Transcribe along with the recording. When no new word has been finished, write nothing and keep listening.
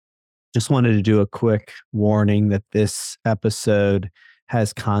Just wanted to do a quick warning that this episode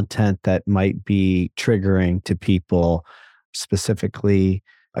has content that might be triggering to people, specifically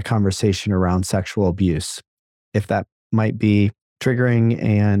a conversation around sexual abuse. If that might be triggering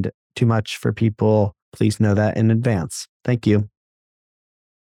and too much for people, please know that in advance. Thank you.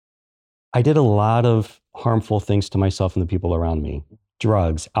 I did a lot of harmful things to myself and the people around me: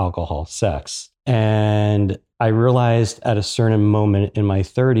 drugs, alcohol, sex. And I realized at a certain moment in my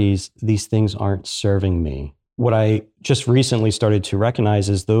 30s, these things aren't serving me. What I just recently started to recognize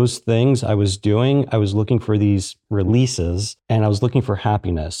is those things I was doing, I was looking for these releases and I was looking for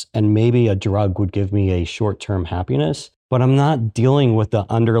happiness. And maybe a drug would give me a short-term happiness, but I'm not dealing with the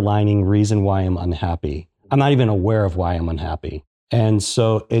underlying reason why I'm unhappy. I'm not even aware of why I'm unhappy. And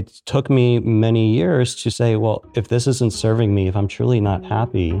so it took me many years to say, well, if this isn't serving me, if I'm truly not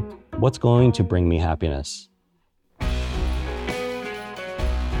happy, what's going to bring me happiness?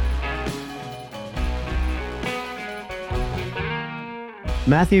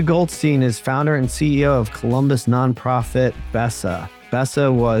 Matthew Goldstein is founder and CEO of Columbus nonprofit BESA.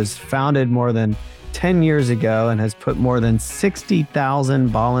 BESA was founded more than 10 years ago and has put more than 60,000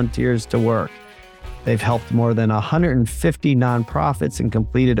 volunteers to work. They've helped more than 150 nonprofits and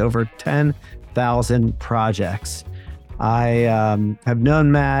completed over 10,000 projects. I have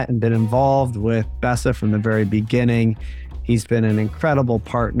known Matt and been involved with BESA from the very beginning. He's been an incredible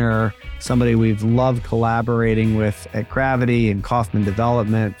partner, somebody we've loved collaborating with at Gravity and Kaufman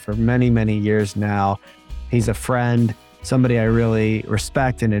Development for many, many years now. He's a friend, somebody I really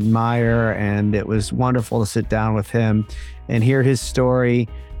respect and admire, and it was wonderful to sit down with him and hear his story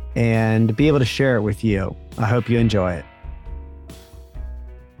and be able to share it with you. I hope you enjoy it.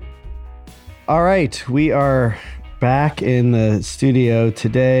 All right, we are back in the studio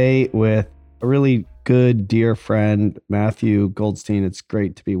today with a really good, dear friend, Matthew Goldstein. It's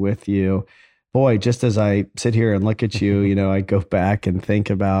great to be with you. Boy, just as I sit here and look at you, I go back and think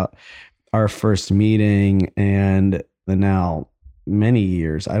about our first meeting and the now many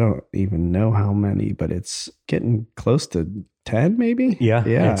years. I don't even know how many, but it's getting close to 10 maybe? Yeah.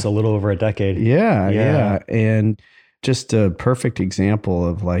 It's a little over a decade. Yeah. And just a perfect example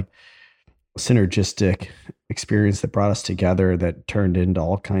of like synergistic experience that brought us together that turned into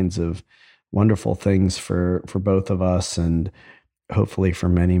all kinds of wonderful things for both of us and hopefully for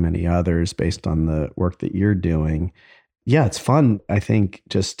many, many others based on the work that you're doing. Yeah, it's fun. I think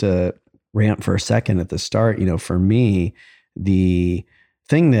just to rant for a second at the start, for me, the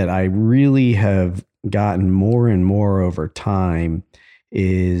thing that I really have gotten more and more over time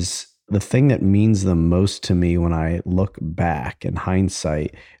is the thing that means the most to me when I look back in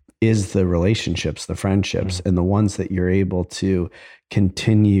hindsight is the relationships, the friendships, and the ones that you're able to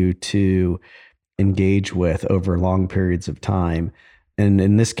continue to engage with over long periods of time. And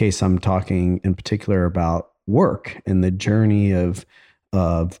in this case, I'm talking in particular about work and the journey of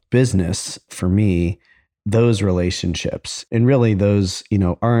business for me. Those relationships, and really those,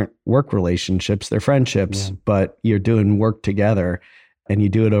 aren't work relationships, they're friendships, but you're doing work together and you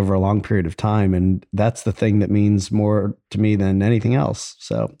do it over a long period of time. And that's the thing that means more to me than anything else.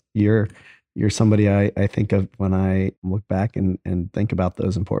 So you're somebody I think of when I look back and think about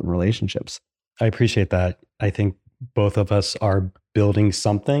those important relationships. I appreciate that. I think both of us are building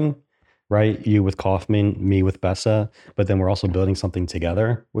something, right? You with Kaufman, me with BESA, but then we're also building something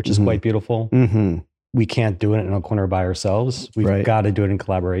together, which is quite beautiful. We can't do it in a corner by ourselves. We've got to do it in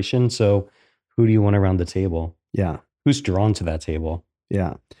collaboration. So who do you want around the table? Yeah. Who's drawn to that table?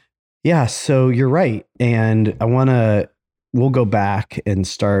 Yeah. Yeah. So you're right. And we'll go back and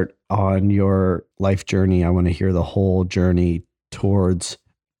start on your life journey. I want to hear the whole journey towards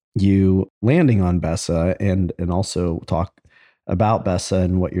you landing on BESA and also talk about BESA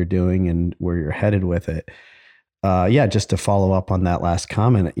and what you're doing and where you're headed with it. Just to follow up on that last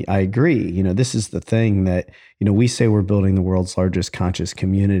comment, I agree. This is the thing that, we say we're building the world's largest conscious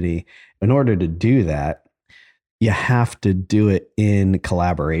community. In order to do that, you have to do it in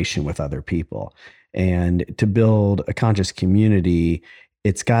collaboration with other people. And to build a conscious community,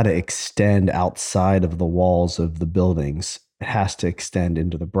 it's got to extend outside of the walls of the buildings. It has to extend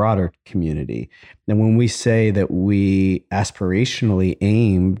into the broader community. And when we say that we aspirationally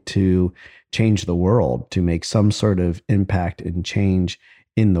aim to change the world, to make some sort of impact and change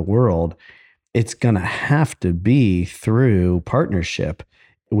in the world, it's going to have to be through partnership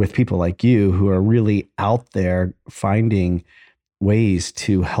with people like you who are really out there finding ways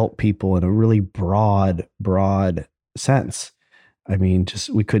to help people in a really broad sense. I mean,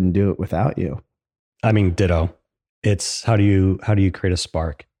 we couldn't do it without you. I mean, ditto. It's how do you create a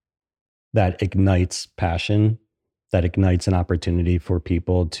spark that ignites passion that ignites an opportunity for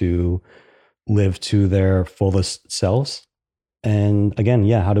people to live to their fullest selves. And again,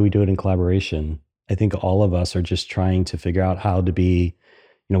 yeah, how do we do it in collaboration? I think all of us are just trying to figure out how to be,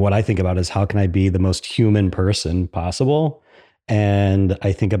 what I think about is how can I be the most human person possible? And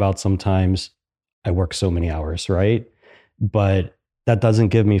I think about sometimes I work so many hours, right? But that doesn't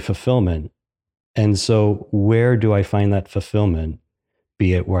give me fulfillment. And so where do I find that fulfillment?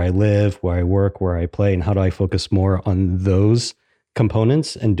 Be it where I live, where I work, where I play, and how do I focus more on those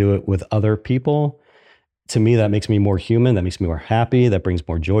components and do it with other people? To me, that makes me more human. That makes me more happy. That brings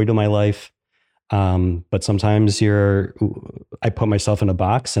more joy to my life. But sometimes I put myself in a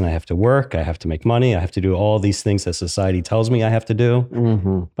box and I have to work. I have to make money. I have to do all these things that society tells me I have to do.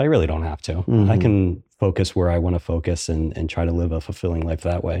 Mm-hmm. But I really don't have to. Mm-hmm. I can focus where I want to focus and try to live a fulfilling life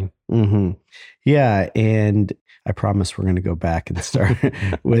that way. Mm-hmm. Yeah. And I promise we're going to go back and start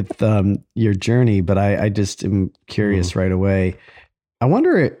with your journey, but I just am curious right away. I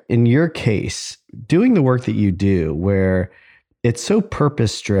wonder, in your case, doing the work that you do, where it's so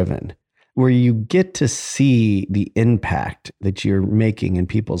purpose-driven, where you get to see the impact that you're making in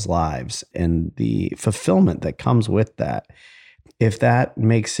people's lives and the fulfillment that comes with that, if that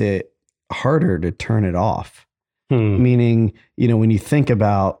makes it harder to turn it off. Meaning, when you think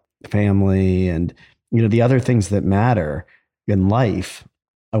about family and, the other things that matter in life,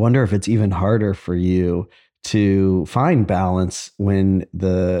 I wonder if it's even harder for you to find balance when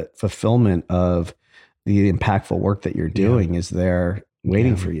the fulfillment of the impactful work that you're doing is there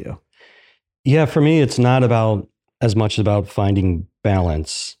waiting for you. Yeah, for me, it's not as much about finding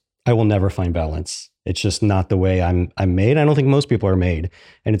balance. I will never find balance. It's just not the way I'm made. I don't think most people are made.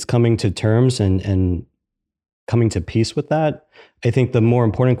 And it's coming to terms and coming to peace with that. I think the more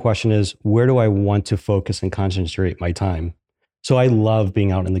important question is, where do I want to focus and concentrate my time? So I love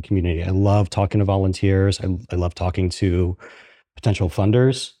being out in the community. I love talking to volunteers. I love talking to potential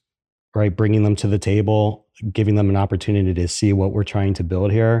funders, right? Bringing them to the table, giving them an opportunity to see what we're trying to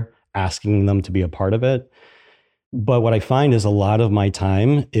build here, asking them to be a part of it. But what I find is a lot of my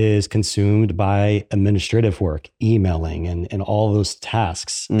time is consumed by administrative work, emailing and all those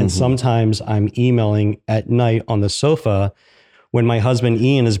tasks. Mm-hmm. And sometimes I'm emailing at night on the sofa when my husband,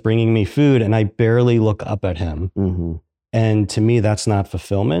 Ian, is bringing me food and I barely look up at him. Mm-hmm. And to me, that's not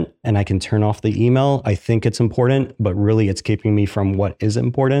fulfillment. And I can turn off the email. I think it's important, but really it's keeping me from what is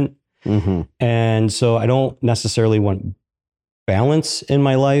important. Mm-hmm. And so I don't necessarily want balance in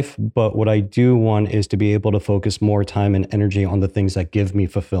my life, but what I do want is to be able to focus more time and energy on the things that give me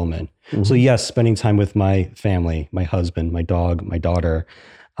fulfillment. Mm-hmm. So yes, spending time with my family, my husband, my dog, my daughter,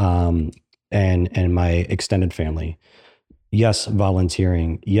 and my extended family. Yes,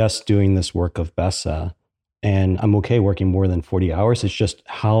 volunteering. Yes, doing this work of BESA. And I'm okay working more than 40 hours. It's just,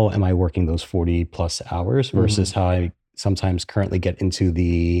 how am I working those 40 plus hours versus how I sometimes currently get into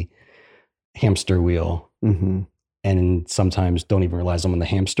the hamster wheel. Mm-hmm. And sometimes don't even realize I'm on the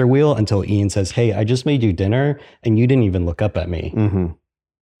hamster wheel until Ian says, hey, I just made you dinner and you didn't even look up at me. Mm-hmm.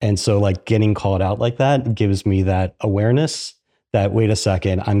 And so like getting called out like that gives me that awareness that, wait a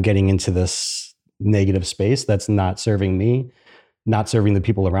second, I'm getting into this negative space that's not serving me, not serving the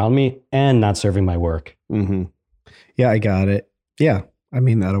people around me, and not serving my work. Mm-hmm. Yeah, I got it. Yeah. I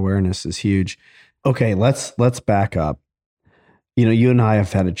mean, that awareness is huge. Okay, let's back up. You and I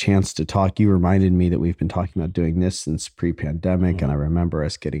have had a chance to talk. You reminded me that we've been talking about doing this since pre-pandemic. Mm-hmm. And I remember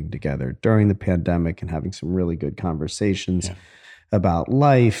us getting together during the pandemic and having some really good conversations about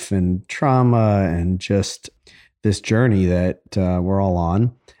life and trauma and just this journey that we're all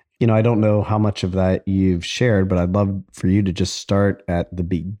on. I don't know how much of that you've shared, but I'd love for you to just start at the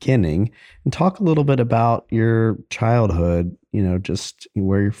beginning and talk a little bit about your childhood, just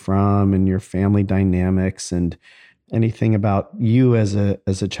where you're from and your family dynamics and anything about you as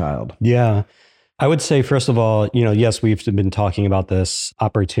a child. Yeah. I would say, first of all, yes, we've been talking about this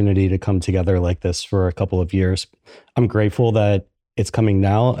opportunity to come together like this for a couple of years. I'm grateful that it's coming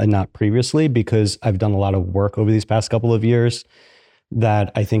now and not previously, because I've done a lot of work over these past couple of years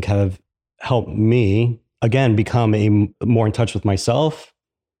that I think have helped me, again, become more in touch with myself,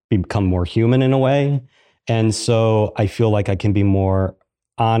 become more human in a way. And so I feel like I can be more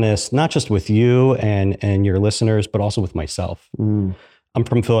honest, not just with you and your listeners, but also with myself. Mm. I'm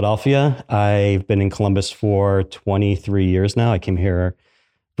from Philadelphia. I've been in Columbus for 23 years now. I came here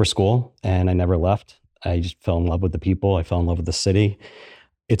for school and I never left. I just fell in love with the people. I fell in love with the city.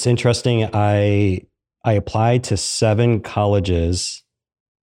 It's interesting. I applied to 7 colleges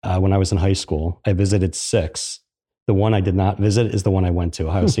when I was in high school. I visited 6. The one I did not visit is the one I went to,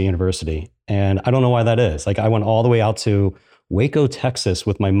 Ohio State University. And I don't know why that is. Like, I went all the way out to Waco, Texas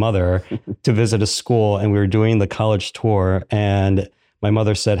with my mother to visit a school, and we were doing the college tour, and my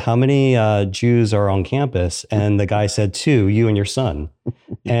mother said, "How many Jews are on campus?" And the guy said, "Two, you and your son."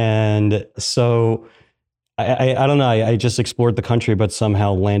 And so I don't know. I just explored the country, but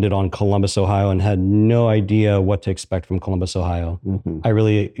somehow landed on Columbus, Ohio, and had no idea what to expect from Columbus, Ohio.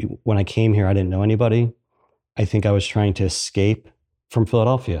 When I came here, I didn't know anybody. I think I was trying to escape from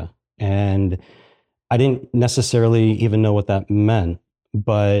Philadelphia, and I didn't necessarily even know what that meant,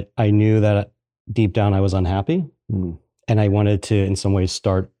 but I knew that deep down I was unhappy, and I wanted to, in some ways,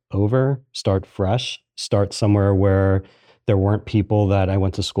 start over, start fresh, start somewhere where there weren't people that I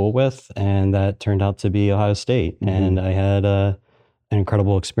went to school with, and that turned out to be Ohio State. And I had an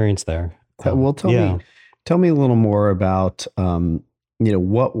incredible experience there. Well, tell me a little more about,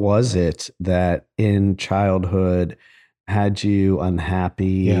 what was it that in childhood had you unhappy?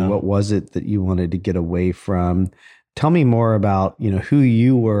 Yeah. What was it that you wanted to get away from? Tell me more about, who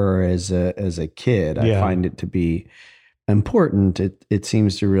you were as a kid. I find it to be important. It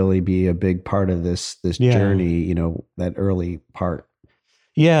seems to really be a big part of this journey, that early part.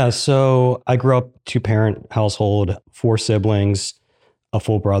 Yeah. So I grew up 2-parent household, 4 siblings, a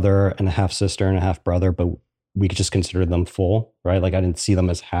full brother and a half sister and a half brother, but we could just consider them full, right? Like I didn't see them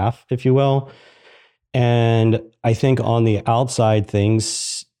as half, if you will. And I think on the outside,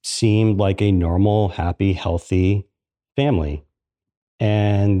 things seemed like a normal, happy, healthy family.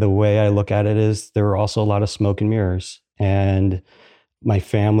 And the way I look at it is there were also a lot of smoke and mirrors. And my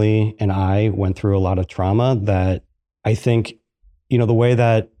family and I went through a lot of trauma that I think, the way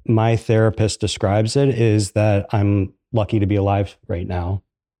that my therapist describes it is that I'm lucky to be alive right now.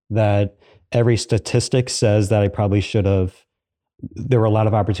 That every statistic says that I probably should have. There were a lot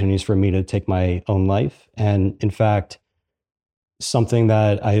of opportunities for me to take my own life. And in fact, something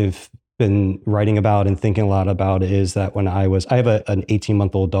that I've been writing about and thinking a lot about is that when I have an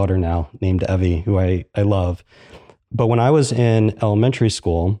 18-month-old daughter now named Evie, who I love. But when I was in elementary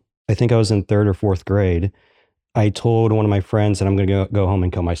school, I think I was in 3rd or 4th grade, I told one of my friends that I'm going to go home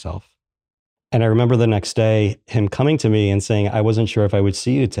and kill myself. And I remember the next day him coming to me and saying, I wasn't sure if I would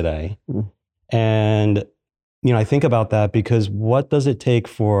see you today. And, I think about that because what does it take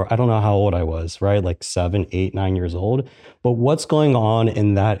I don't know how old I was, right? Like 7, 8, 9 years old. But what's going on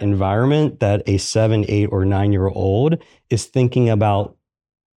in that environment that a 7, 8, or 9-year-old is thinking about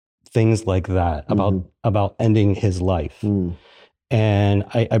things like that, about ending his life. And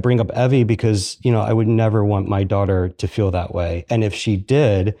I bring up Evie because, I would never want my daughter to feel that way. And if she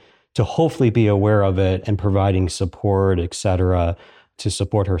did, to hopefully be aware of it and providing support, et cetera, to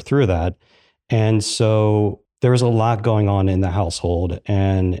support her through that. And so there was a lot going on in the household.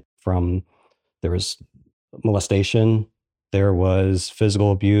 And there was molestation, there was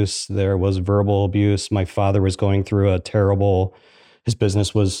physical abuse, there was verbal abuse. My father was going through his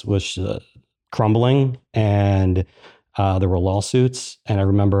business was crumbling, and there were lawsuits. And I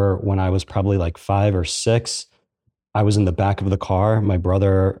remember when I was probably like 5 or 6, I was in the back of the car. My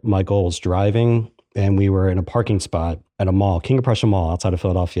brother, Michael, was driving, and we were in a parking spot at a mall, King of Prussia Mall outside of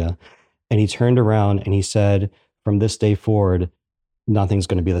Philadelphia. And he turned around and he said, from this day forward, nothing's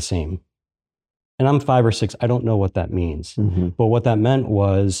going to be the same. And I'm 5 or 6. I don't know what that means. But what that meant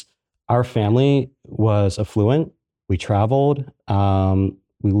was our family was affluent. We traveled.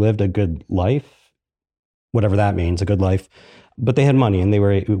 We lived a good life, whatever that means, a good life. But they had money, and we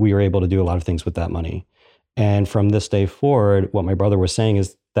were able to do a lot of things with that money. And from this day forward, what my brother was saying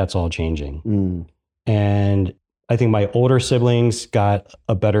is that's all changing. And I think my older siblings got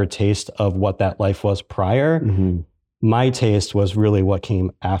a better taste of what that life was prior. My taste was really what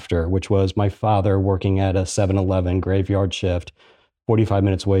came after, which was my father working at a 7-Eleven graveyard shift 45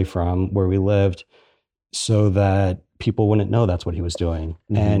 minutes away from where we lived so that people wouldn't know that's what he was doing.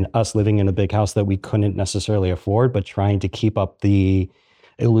 And us living in a big house that we couldn't necessarily afford, but trying to keep up the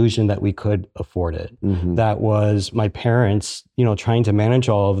illusion that we could afford it. That was my parents, trying to manage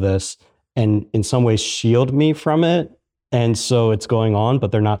all of this and in some ways shield me from it. And so it's going on,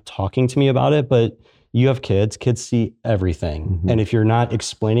 but they're not talking to me about it. But you have kids see everything. And if you're not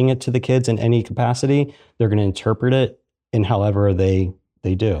explaining it to the kids in any capacity, they're going to interpret it in however they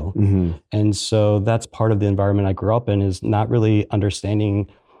do. And so that's part of the environment I grew up in, is not really understanding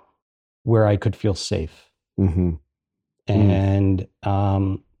where I could feel safe. And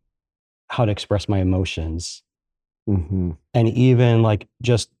how to express my emotions. And even like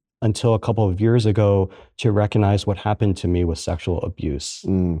just until a couple of years ago, to recognize what happened to me was sexual abuse.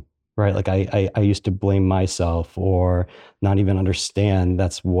 Right? Like I used to blame myself or not even understand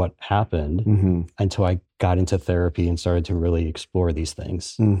that's what happened until I got into therapy and started to really explore these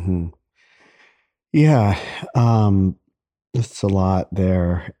things. Yeah. It's a lot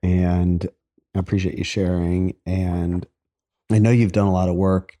there, and I appreciate you sharing. And I know you've done a lot of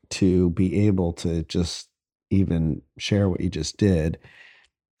work to be able to just even share what you just did.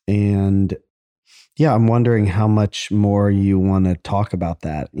 And yeah, I'm wondering how much more you want to talk about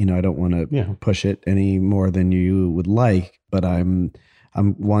that. I don't want to Yeah. push it any more than you would like, but I'm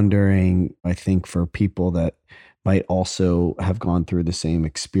wondering, I think for people that might also have gone through the same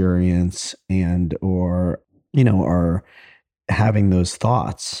experience and or are having those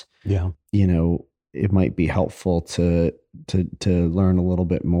thoughts, Yeah. you know, it might be helpful to learn a little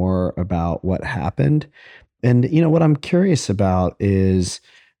bit more about what happened. And what I'm curious about is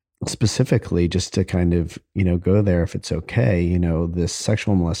specifically, just to kind of, go there if it's okay, this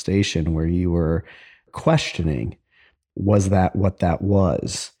sexual molestation where you were questioning, was that what that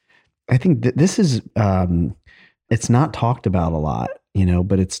was? I think that this is it's not talked about a lot,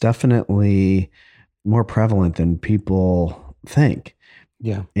 but it's definitely more prevalent than people think.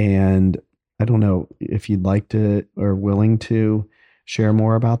 Yeah. And I don't know if you'd like to or willing to share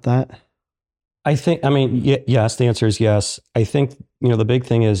more about that. I mean, yes, the answer is yes. I think, the big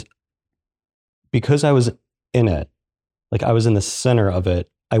thing is because I was in it, like I was in the center of it,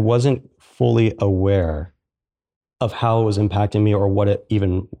 I wasn't fully aware of how it was impacting me or what it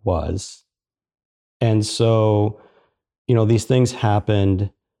even was. And so, these things happened.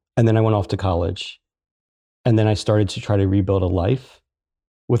 And then I went off to college. And then I started to try to rebuild a life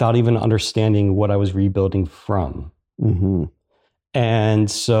without even understanding what I was rebuilding from. Mm-hmm. And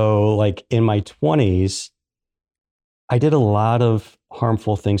so, like in my 20s, I did a lot of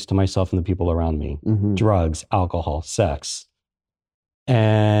harmful things to myself and the people around me: Mm-hmm. drugs, alcohol, sex.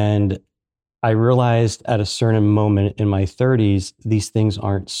 And I realized at a certain moment in my 30s, these things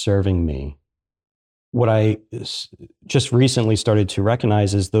aren't serving me. What I just recently started to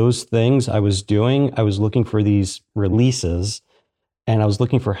recognize is those things I was doing, I was looking for these releases and I was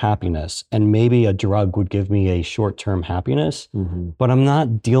looking for happiness. And maybe a drug would give me a short term happiness, Mm-hmm. but I'm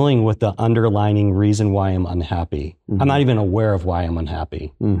not dealing with the underlining reason why I'm unhappy. Mm-hmm. I'm not even aware of why I'm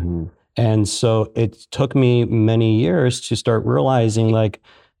unhappy. Mm-hmm. And so it took me many years to start realizing, like,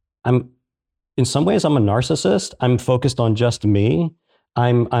 in some ways I'm a narcissist. I'm focused on just me.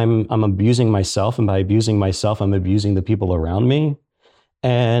 I'm abusing myself, and by abusing myself, I'm abusing the people around me.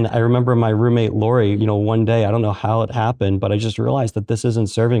 And I remember my roommate Lori, one day, I don't know how it happened, but I just realized that this isn't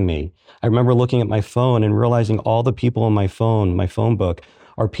serving me. I remember looking at my phone and realizing all the people on my phone book,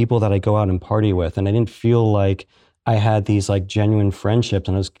 are people that I go out and party with. And I didn't feel like I had these like genuine friendships.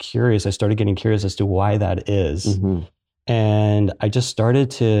 And I was curious. I started getting curious as to why that is. Mm-hmm. And I just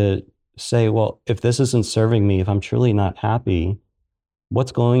started to say, well, if this isn't serving me, if I'm truly not happy,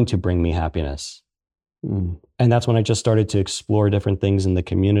 what's going to bring me happiness? Mm. And that's when I just started to explore different things in the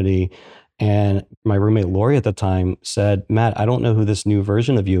community. And my roommate Lori at the time said, Matt, I don't know who this new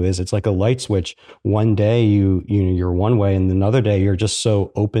version of you is. It's like a light switch. One day you're one way, and another day you're just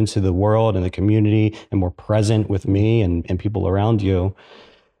so open to the world and the community and more present with me and people around you.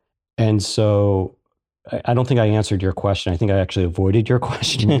 And so I don't think I answered your question. I think I actually avoided your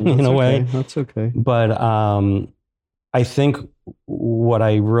question in a way. That's okay. But I think what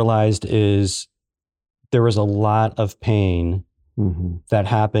I realized is there was a lot of pain Mm-hmm. that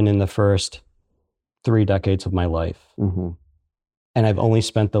happened in the first 3 decades of my life. Mm-hmm. And I've only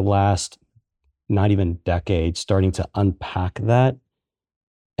spent the last not even decade starting to unpack that.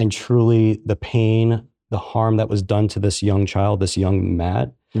 And truly the pain, the harm that was done to this young child, this young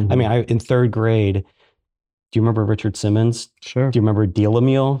Matt. Mm-hmm. I mean, in third grade, do you remember Richard Simmons? Sure. Do you remember Deal a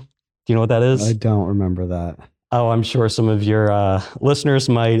Meal? Do you know what that is? I don't remember that. Oh, I'm sure some of your listeners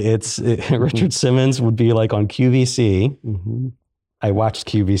might. Richard Simmons would be like on QVC. Mm-hmm. I watched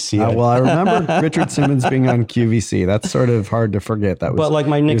QVC. Well, I remember Richard Simmons being on QVC. That's sort of hard to forget. That was, but like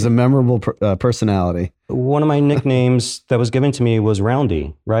he was a memorable personality. One of my nicknames that was given to me was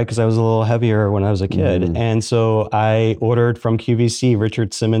Roundy, right? Because I was a little heavier when I was a kid. Mm-hmm. And so I ordered from QVC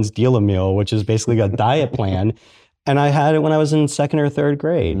Richard Simmons Deal a Meal, which is basically a diet plan. And I had it when I was in second or third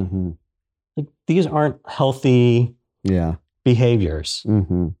grade. Mm-hmm. Like, these aren't healthy behaviors.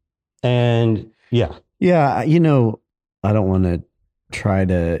 Mm-hmm. And yeah. I don't want to try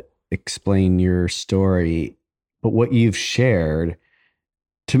to explain your story, but what you've shared,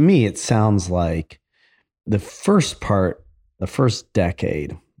 to me, it sounds like the first part, the first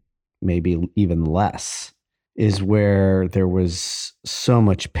decade, maybe even less, is where there was so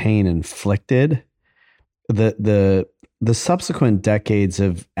much pain inflicted. The subsequent decades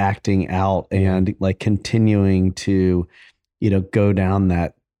of acting out and like continuing to, go down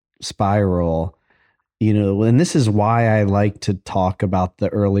that spiral, and this is why I like to talk about the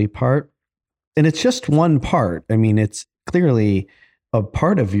early part. And it's just one part. I mean, clearly a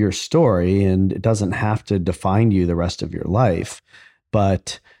part of your story, and it doesn't have to define you the rest of your life,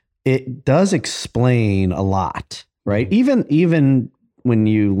 but it does explain a lot, right? Even when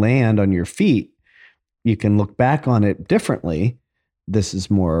you land on your feet, you can look back on it differently. This is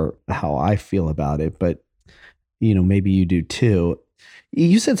more how I feel about it, but maybe you do too.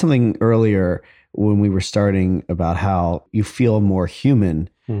 You said something earlier when we were starting about how you feel more human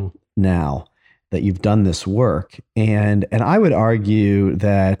now that you've done this work. And I would argue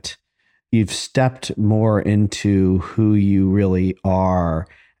that you've stepped more into who you really are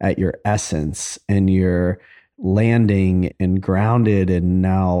at your essence, and you're landing and grounded and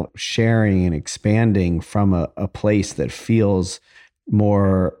now sharing and expanding from a place that feels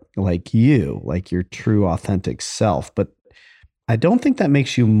more like you, like your true authentic self. But I don't think that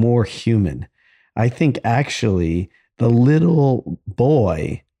makes you more human. I think actually the little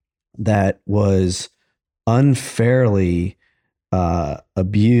boy that was unfairly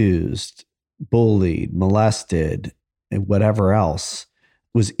abused, bullied, molested, and whatever else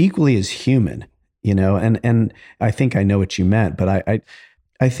was equally as human, and I think I know what you meant, but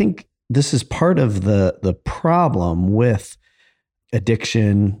I think this is part of the problem with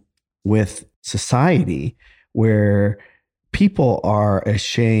addiction, with society, where people are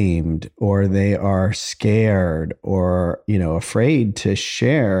ashamed or they are scared or, afraid to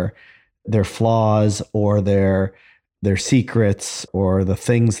share their flaws or their secrets or the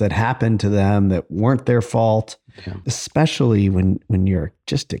things that happened to them that weren't their fault, especially when you're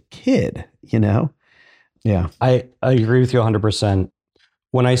just a kid, Yeah. I agree with you 100%.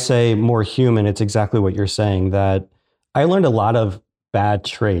 When I say more human, it's exactly what you're saying, that I learned a lot of bad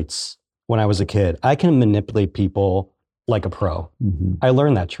traits when I was a kid. I can manipulate people like a pro. Mm-hmm. I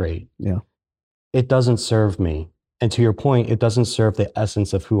learned that trait. Yeah. It doesn't serve me. And to your point, it doesn't serve the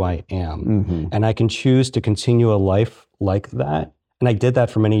essence of who I am. Mm-hmm. And I can choose to continue a life like that. And I did that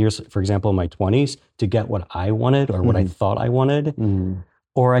for many years, for example, in my 20s, to get what I wanted or what I thought I wanted. Mm-hmm.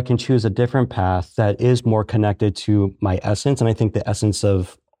 Or I can choose a different path that is more connected to my essence. And I think the essence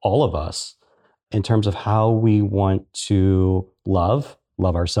of all of us in terms of how we want to love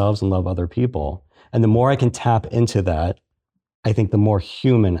ourselves and love other people. And the more I can tap into that, I think the more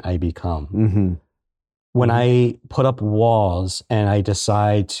human I become. Mm-hmm. When I put up walls and I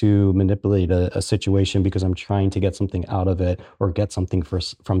decide to manipulate a situation because I'm trying to get something out of it or get something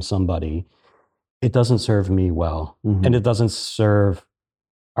from somebody, it doesn't serve me well. Mm-hmm. And it doesn't serve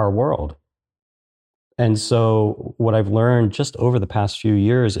our world. And so what I've learned just over the past few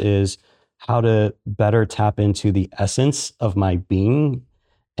years is how to better tap into the essence of my being,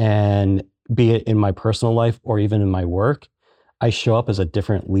 and be it in my personal life or even in my work. I show up as a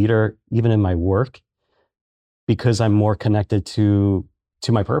different leader, even in my work, because I'm more connected to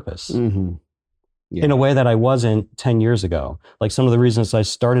my purpose in a way that I wasn't 10 years ago. Like some of the reasons I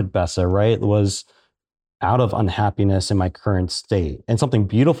started Bessa, right, was out of unhappiness in my current state. And something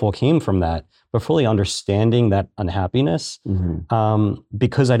beautiful came from that, but fully understanding that unhappiness,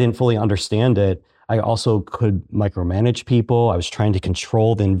 because I didn't fully understand it, I also could micromanage people. I was trying to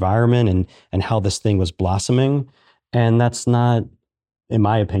control the environment and how this thing was blossoming. And that's not, in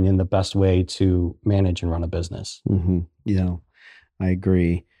my opinion, the best way to manage and run a business. Mm-hmm. Yeah, I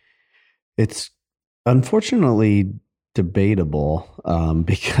agree. It's unfortunately debatable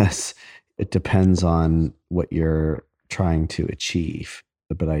because it depends on what you're trying to achieve.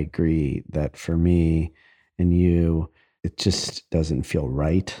 But I agree that for me and you, it just doesn't feel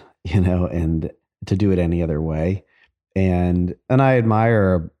right, and to do it any other way. And I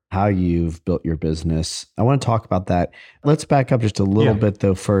admire how you've built your business. I want to talk about that. Let's back up just a little bit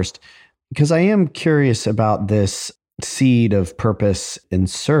though first, because I am curious about this seed of purpose and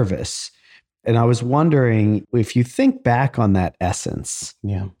service. And I was wondering if you think back on that essence.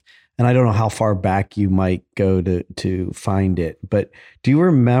 Yeah. And I don't know how far back you might go to find it, but do you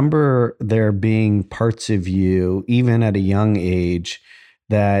remember there being parts of you, even at a young age,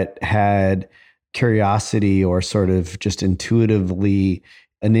 that had curiosity or sort of just intuitively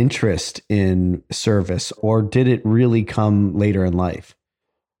an interest in service, or did it really come later in life?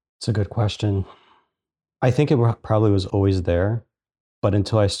 It's a good question. I think it probably was always there, but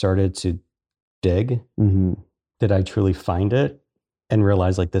until I started to dig, did I truly find it and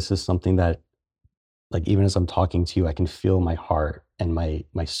realize like this is something that, like, even as I'm talking to you, I can feel my heart and my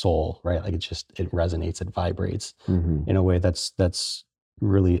soul, right? Like it resonates, it vibrates in a way that's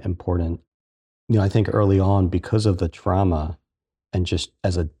really important. I think early on, because of the trauma and just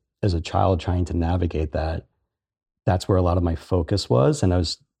as a child trying to navigate that, that's where a lot of my focus was. And I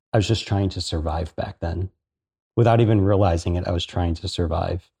was just trying to survive back then. Without even realizing it, I was trying to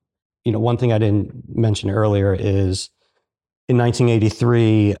survive. One thing I didn't mention earlier is in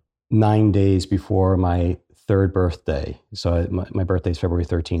 1983, 9 days before my third birthday. So my birthday is February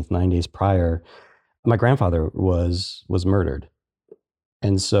 13th, 9 days prior, my grandfather was murdered.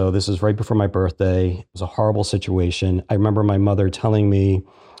 And so this is right before my birthday. It was a horrible situation. I remember my mother telling me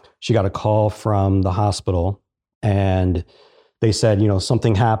she got a call from the hospital and they said,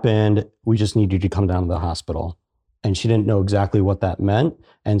 something happened. We just need you to come down to the hospital. And she didn't know exactly what that meant.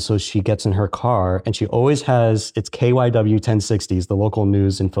 And so she gets in her car and she always has, it's KYW 1060s, the local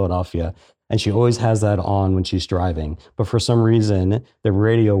news in Philadelphia. And she always has that on when she's driving. But for some reason, the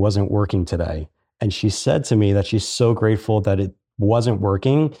radio wasn't working today. And she said to me that she's so grateful that it wasn't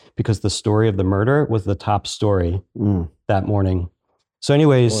working because the story of the murder was the top story that morning. So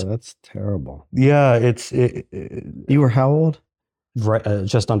anyways. Boy, that's terrible. Yeah, you were how old? Right,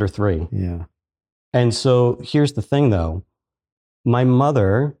 just under 3. Yeah. And so here's the thing though, my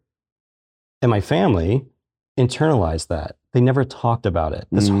mother and my family internalized that. They never talked about it.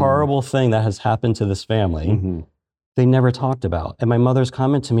 This horrible thing that has happened to this family, they never talked about. And my mother's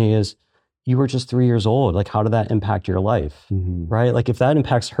comment to me is, you were just 3 years old. Like, how did that impact your life? Right? Like if that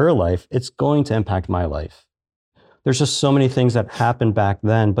impacts her life, it's going to impact my life. There's just so many things that happened back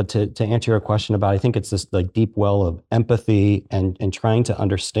then. But to answer your question about, I think it's this like deep well of empathy and trying to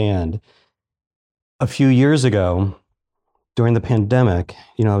understand. A few years ago, during the pandemic,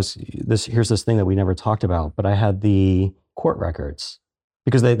 here's this thing that we never talked about, but I had the court records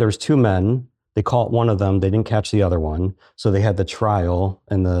because there's 2 men. They caught one of them. They didn't catch the other one. So they had the trial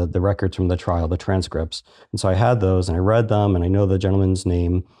and the records from the trial, the transcripts. And so I had those and I read them and I know the gentleman's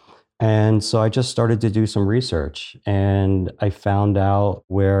name. And so I just started to do some research and I found out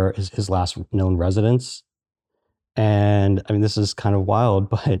where his last known residence. And I mean, this is kind of wild,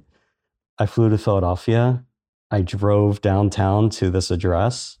 but I flew to Philadelphia. I drove downtown to this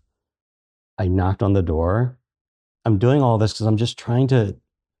address. I knocked on the door. I'm doing all this because I'm just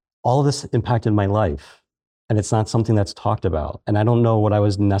all of this impacted my life. And it's not something that's talked about. And I don't know what I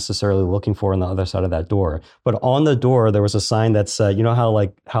was necessarily looking for on the other side of that door. But on the door, there was a sign that said, you know how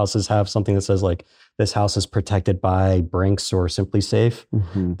like houses have something that says like, this house is protected by Brinks or Simply Safe.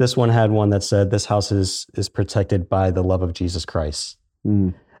 This one had one that said, this house is protected by the love of Jesus Christ.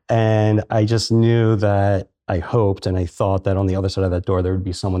 And I just knew that I hoped and I thought that on the other side of that door, there would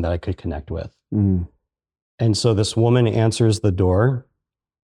be someone that I could connect with. And so this woman answers the door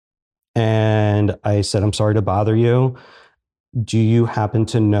and I said, I'm sorry to bother you. Do you happen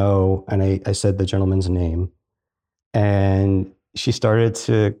to know? And I said the gentleman's name and she started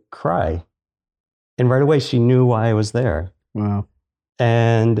to cry. And right away, she knew why I was there. Wow.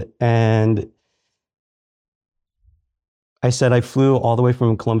 And I said, I flew all the way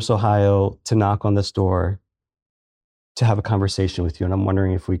from Columbus, Ohio to knock on this door to have a conversation with you. And I'm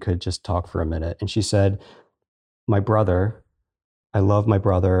wondering if we could just talk for a minute. And she said, my brother, I love my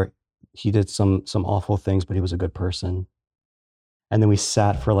brother. He did some awful things, but he was a good person. And then we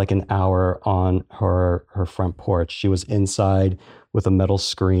sat for like an hour on her front porch. She was inside with a metal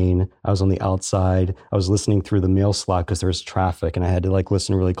screen. I was on the outside. I was listening through the mail slot because there was traffic and I had to like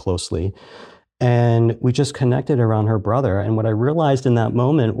listen really closely. And we just connected around her brother. And what I realized in that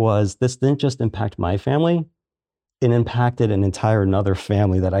moment was this didn't just impact my family. It impacted an entire another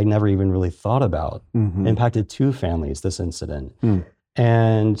family that I never even really thought about. It impacted 2 families, this incident.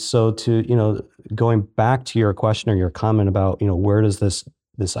 And so going back to your question or your comment about, where does this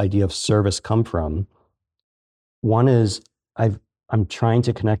idea of service come from? One is I'm trying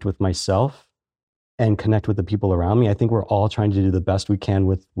to connect with myself and connect with the people around me. I think we're all trying to do the best we can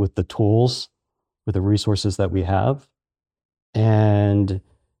with the tools, with the resources that we have. And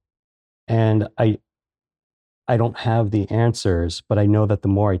I don't have the answers, but I know that the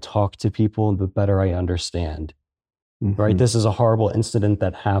more I talk to people, the better I understand. Right? This is a horrible incident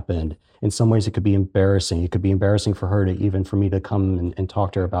that happened. In some ways, it could be embarrassing. It could be embarrassing for her for me to come and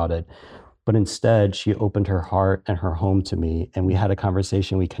talk to her about it. But instead, she opened her heart and her home to me. And we had a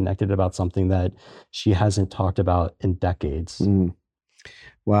conversation. We connected about something that she hasn't talked about in decades.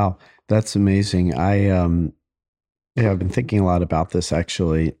 Wow. That's amazing. I've been thinking a lot about this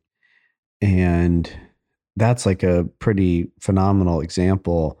actually. And that's like a pretty phenomenal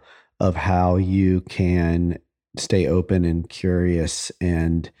example of how you can stay open and curious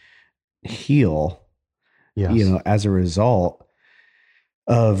and heal, as a result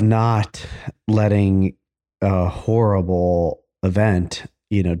of not letting a horrible event,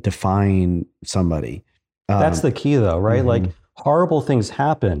 define somebody. That's the key though, right? Like horrible things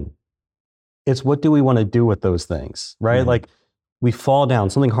happen. It's what do we want to do with those things, right? Like we fall down,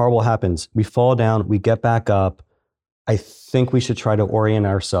 something horrible happens. We fall down, we get back up. I think we should try to orient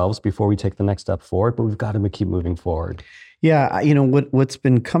ourselves before we take the next step forward, but we've got to keep moving forward. Yeah, what's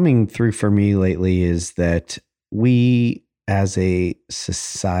been coming through for me lately is that we as a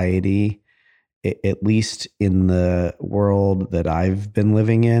society, at least in the world that I've been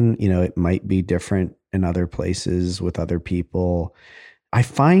living in, it might be different in other places with other people. I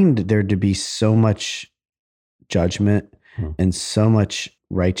find there to be so much judgment and so much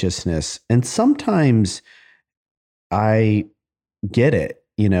righteousness. And sometimes I get it,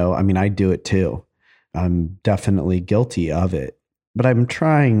 I mean, I do it too. I'm definitely guilty of it, but I'm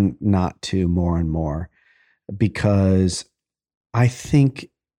trying not to more and more because I think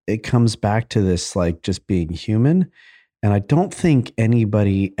it comes back to this like just being human. And I don't think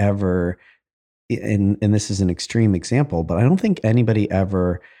anybody ever, and this is an extreme example, but I don't think anybody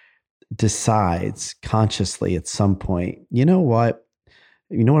ever decides consciously at some point, you know what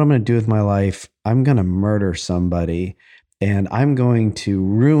I'm going to do with my life? I'm going to murder somebody and I'm going to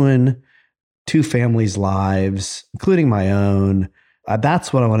ruin two families' lives, including my own.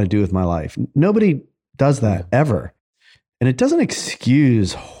 That's what I want to do with my life. Nobody does that ever. And it doesn't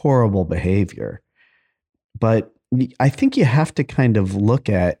excuse horrible behavior, but I think you have to kind of look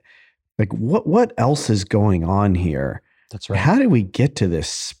at like what else is going on here? That's right. How did we get to this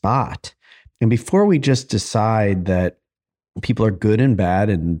spot? And before we just decide that people are good and bad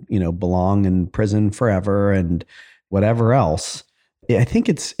and, belong in prison forever and whatever else, I think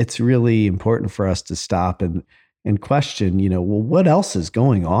it's really important for us to stop and question, well, what else is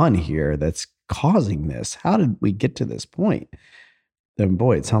going on here that's causing this? How did we get to this point? And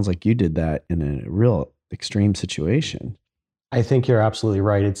boy, it sounds like you did that in a real extreme situation. I think you're absolutely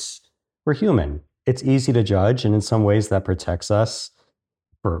right. We're human. It's easy to judge, and in some ways that protects us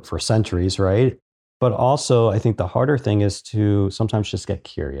for centuries, right? But also, I think the harder thing is to sometimes just get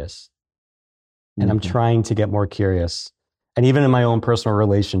curious. And I'm trying to get more curious. And even in my own personal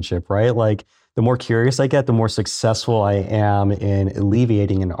relationship, right? Like the more curious I get, the more successful I am in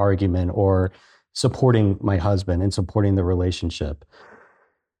alleviating an argument or supporting my husband and supporting the relationship.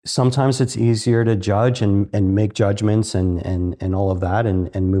 Sometimes it's easier to judge and make judgments and all of that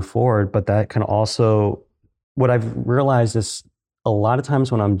and move forward. But that can also, what I've realized is a lot of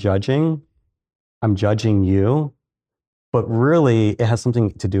times when I'm judging you, but really it has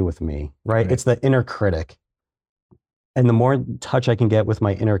something to do with me, right? It's the inner critic. And the more touch I can get with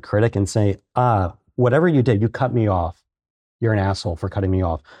my inner critic and say, whatever you did, you cut me off. You're an asshole for cutting me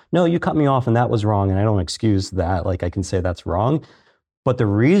off. No, you cut me off and that was wrong. And I don't excuse that. Like I can say that's wrong. But the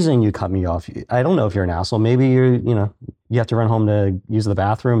reason you cut me off, I don't know if you're an asshole. Maybe you have to run home to use the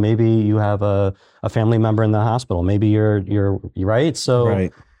bathroom. Maybe you have a family member in the hospital. Maybe you're right. So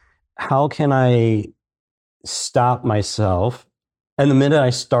how can I stop myself? And the minute I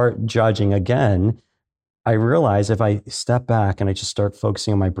start judging again, I realize if I step back and I just start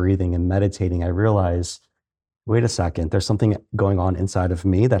focusing on my breathing and meditating, I realize, wait a second, there's something going on inside of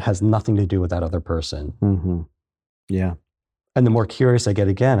me that has nothing to do with that other person. Mm-hmm. Yeah. And the more curious I get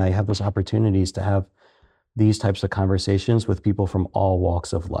again, I have those opportunities to have these types of conversations with people from all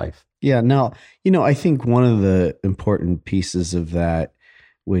walks of life. Yeah. Now, I think one of the important pieces of that,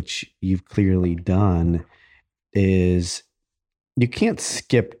 which you've clearly done, is you can't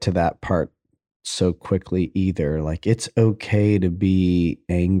skip to that part so quickly either. Like it's okay to be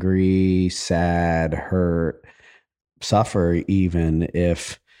angry, sad, hurt, suffer, even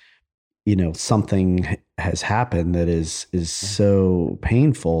if something has happened that is so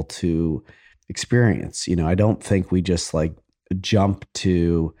painful to experience. I don't think we just like jump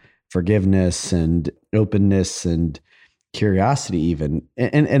to forgiveness and openness and curiosity even.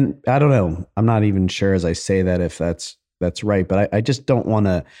 And I don't know, I'm not even sure as I say that if that's right, but I just don't want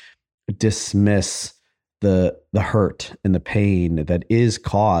to dismiss the hurt and the pain that is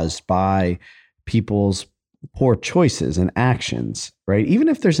caused by people's poor choices and actions, right? Even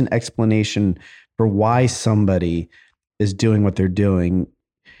if there's an explanation for why somebody is doing what they're doing,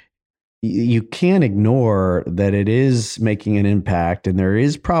 you can't ignore that it is making an impact. And there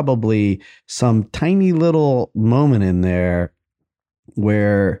is probably some tiny little moment in there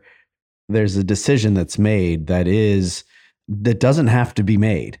where there's a decision that's made that doesn't have to be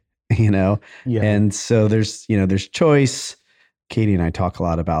made, Yeah. And so there's choice. Katie and I talk a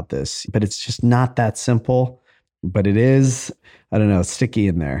lot about this, but it's just not that simple, but it is, I don't know, sticky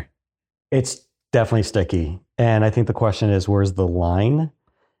in there. It's definitely sticky. And I think the question is, where's the line?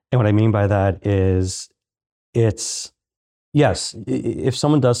 And what I mean by that is yes, if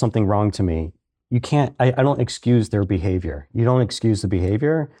someone does something wrong to me, I don't excuse their behavior. You don't excuse the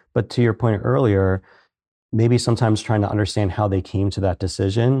behavior, but to your point earlier, maybe sometimes trying to understand how they came to that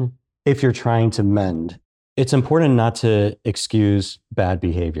decision, if you're trying to mend it's important not to excuse bad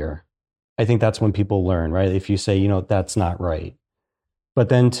behavior. I think that's when people learn, right? If you say, that's not right, but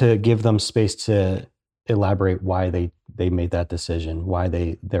then to give them space to elaborate why they made that decision, why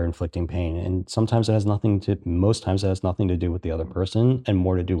they're inflicting pain. And most times it has nothing to do with the other person and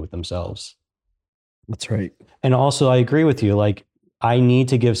more to do with themselves. That's right. And also I agree with you. Like, I need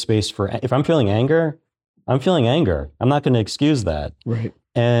to give space if I'm feeling anger, I'm feeling anger. I'm not going to excuse that. Right.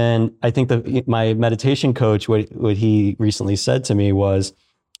 And I think that my meditation coach, what he recently said to me was,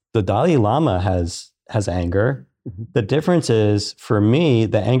 the Dalai Lama has anger. Mm-hmm. The difference is, for me,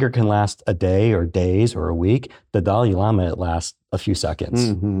 the anger can last a day or days or a week. The Dalai Lama, it lasts a few seconds.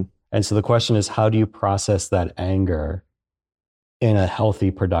 Mm-hmm. And so the question is, how do you process that anger in a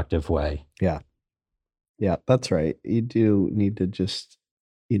healthy, productive way? Yeah. Yeah, that's right. You do need to just,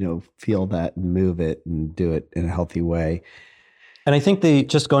 feel that and move it and do it in a healthy way. And I think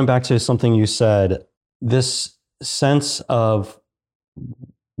just going back to something you said, this sense of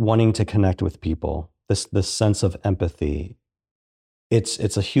wanting to connect with people, this sense of empathy,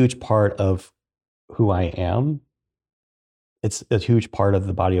 it's a huge part of who I am. It's a huge part of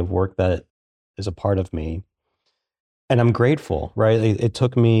the body of work that is a part of me. And I'm grateful, right? It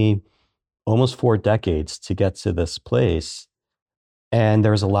took me almost 4 decades to get to this place. And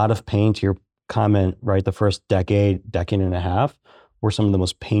there's a lot of pain, to your comment, right? The first decade and a half were some of the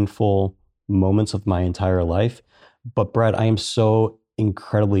most painful moments of my entire life. But Brett, I am so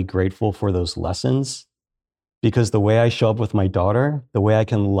incredibly grateful for those lessons, because the way I show up with my daughter, the way I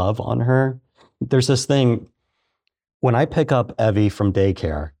can love on her, there's this thing, when I pick up Evie from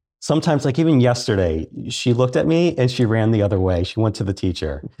daycare, sometimes, like even yesterday, she looked at me and she ran the other way. She went to the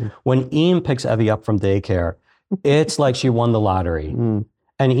teacher. Mm-hmm. When Ian picks Evie up from daycare, it's like she won the lottery. Mm.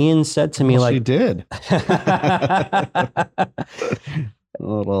 And Ian said to me, she did. A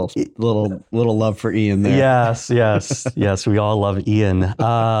little love for Ian there. Yes. We all love Ian.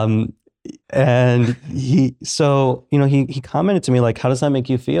 And he commented to me, like, how does that make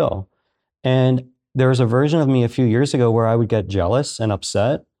you feel? And there was a version of me a few years ago where I would get jealous and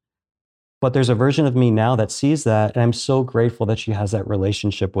upset. But there's a version of me now that sees that. And I'm so grateful that she has that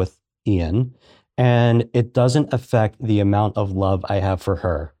relationship with Ian. And it doesn't affect the amount of love I have for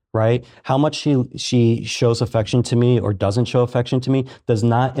her, right? How much she shows affection to me or doesn't show affection to me does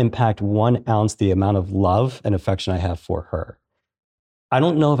not impact 1 ounce the amount of love and affection I have for her. I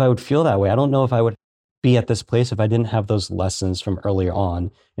don't know if I would feel that way. I don't know if I would be at this place if I didn't have those lessons from earlier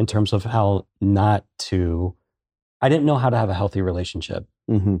on, in terms of I didn't know how to have a healthy relationship.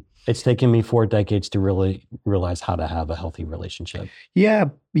 Mm-hmm. It's taken me 4 decades to really realize how to have a healthy relationship. Yeah.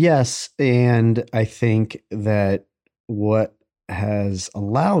 Yes. And I think that what has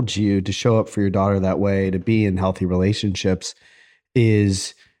allowed you to show up for your daughter that way, to be in healthy relationships,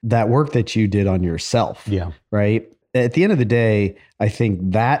 is that work that you did on yourself. Yeah. Right. At the end of the day, I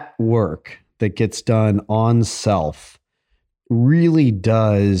think that work that gets done on self really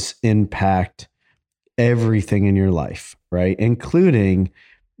does impact everything in your life, right? Including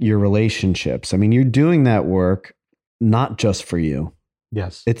your relationships. I mean, you're doing that work not just for you.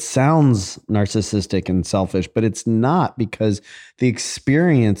 Yes. It sounds narcissistic and selfish, but it's not, because the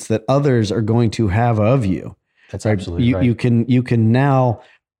experience that others are going to have of you. That's absolutely right. You can now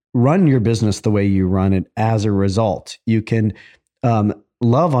run your business the way you run it as a result. You can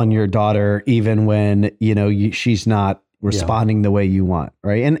love on your daughter even when, she's not responding the way you want,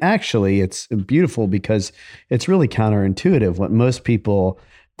 right? And actually, it's beautiful, because it's really counterintuitive. What most people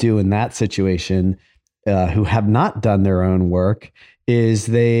do in that situation, who have not done their own work, is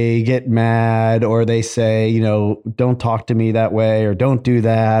they get mad, or they say, don't talk to me that way, or don't do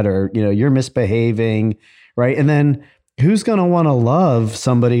that, or, you're misbehaving, right? And then who's going to want to love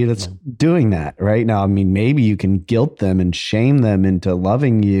somebody that's doing that, right? Now, I mean, maybe you can guilt them and shame them into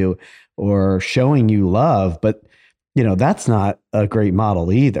loving you or showing you love, but that's not a great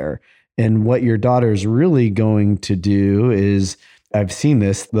model either. And what your daughter's really going to do is, I've seen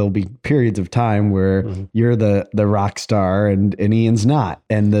this, there'll be periods of time where you're the rock star and Ian's not.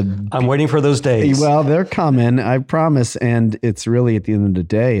 And I'm waiting for those days. Well, they're coming, I promise. And it's really, at the end of the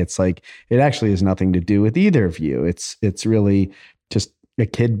day, it's like, it actually has nothing to do with either of you. It's really just a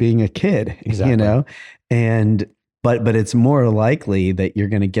kid being a kid, exactly. And but it's more likely that you're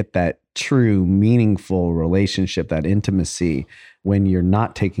going to get that true, meaningful relationship, that intimacy, when you're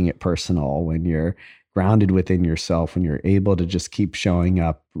not taking it personal, when you're grounded within yourself, when you're able to just keep showing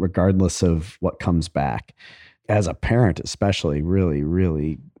up regardless of what comes back. As a parent, especially, really,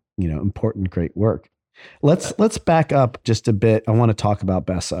 really, important, great work. Let's back up just a bit. I want to talk about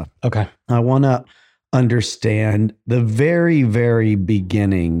Bessa. Okay. I want to understand the very, very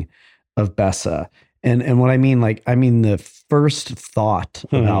beginning of Bessa. And what I mean, like, I mean the first thought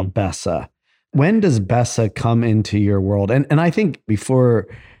Hmm. about Bessa. When does Bessa come into your world? And I think before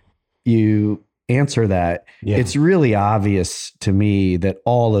you answer that, Yeah. it's really obvious to me that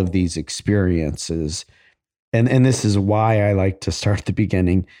all of these experiences, and this is why I like to start at the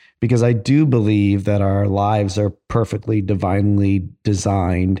beginning, because I do believe that our lives are perfectly divinely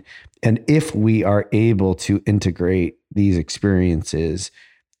designed. And if we are able to integrate these experiences,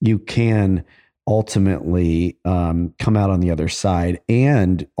 you can ultimately come out on the other side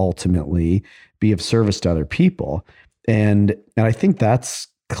and ultimately be of service to other people. And I think that's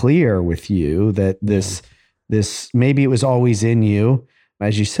clear with you that Yeah. this maybe it was always in you,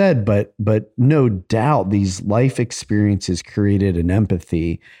 as you said, but no doubt these life experiences created an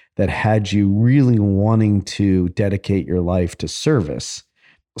empathy that had you really wanting to dedicate your life to service.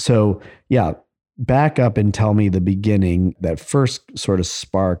 So yeah, back up and tell me the beginning, that first sort of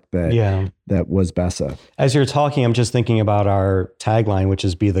spark Yeah. that was Bessa. As you're talking, I'm just thinking about our tagline, which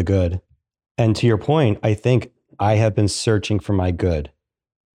is be the good. And to your point, I think I have been searching for my good.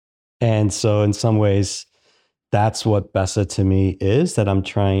 And so in some ways, that's what Bessa to me is, that I'm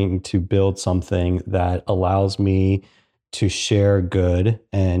trying to build something that allows me to share good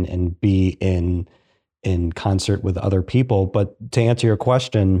and be in concert with other people. But to answer your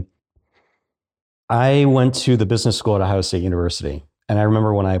question, I went to the business school at Ohio State University. And I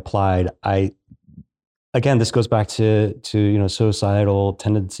remember when I applied, again, this goes back to suicidal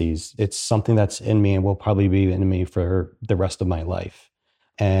tendencies. It's something that's in me and will probably be in me for the rest of my life.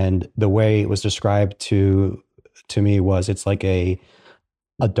 And the way it was described to me was it's like a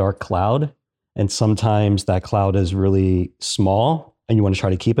dark cloud, and sometimes that cloud is really small and you want to try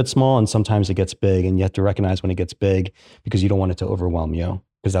to keep it small, and sometimes it gets big and you have to recognize when it gets big because you don't want it to overwhelm you,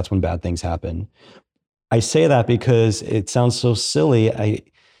 because that's when bad things happen. I say that because it sounds so silly.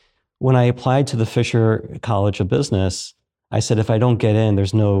 When I applied to the Fisher College of Business, I said, if I don't get in,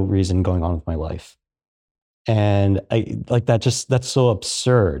 there's no reason going on with my life. And I like that, just that's so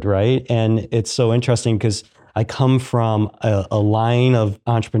absurd, right? And it's so interesting because I come from a line of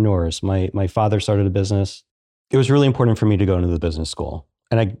entrepreneurs. My father started a business. It was really important for me to go into the business school.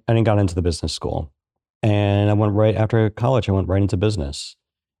 And I didn't got into the business school. And I went right after college, I went right into business.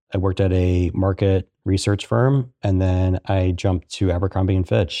 I worked at a market research firm, and then I jumped to Abercrombie and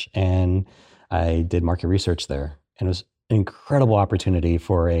Fitch, and I did market research there. And it was an incredible opportunity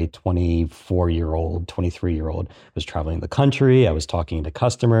for a 24-year-old, 23-year-old. I was traveling the country. I was talking to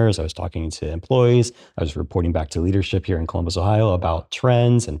customers. I was talking to employees. I was reporting back to leadership here in Columbus, Ohio about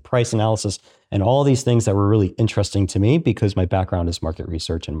trends and price analysis and all these things that were really interesting to me because my background is market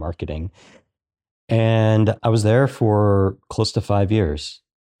research and marketing. And I was there for close to 5 years.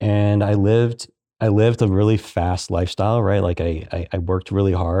 And I lived a really fast lifestyle, right? Like I worked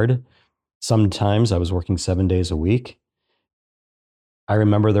really hard. Sometimes I was working 7 days a week. I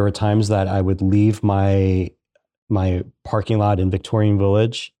remember there were times that I would leave my parking lot in Victorian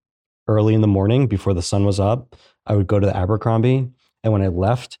Village early in the morning before the sun was up. I would go to the Abercrombie, and when I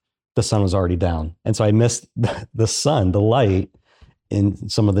left, the sun was already down. And so I missed the sun, the light in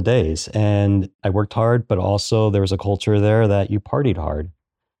some of the days. And I worked hard, but also there was a culture there that you partied hard.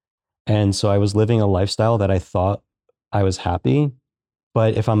 And so I was living a lifestyle that I thought I was happy.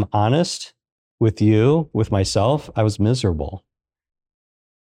 But if I'm honest with you, with myself, I was miserable.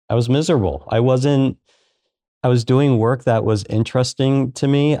 I was miserable. I was doing work that was interesting to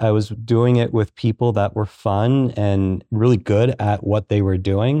me. I was doing it with people that were fun and really good at what they were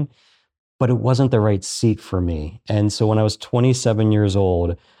doing, but it wasn't the right seat for me. And so when I was 27 years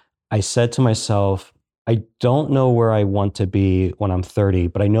old, I said to myself, I don't know where I want to be when I'm 30,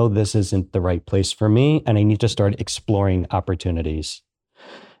 but I know this isn't the right place for me. And I need to start exploring opportunities.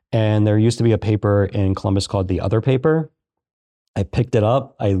 And there used to be a paper in Columbus called The Other Paper. I picked it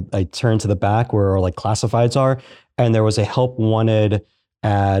up. I turned to the back where like classifieds are, and there was a help wanted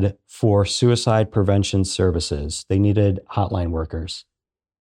ad for suicide prevention services. They needed hotline workers.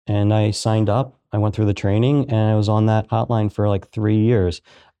 And I signed up. I went through the training and I was on that hotline for like 3 years.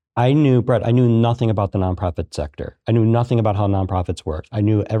 Brett, I knew nothing about the nonprofit sector. I knew nothing about how nonprofits work. I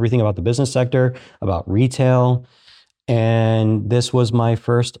knew everything about the business sector, about retail. And this was my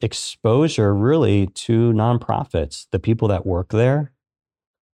first exposure really to nonprofits, the people that work there,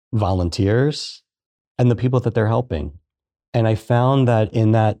 volunteers, and the people that they're helping. And I found that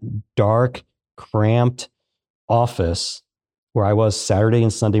in that dark, cramped office where I was Saturday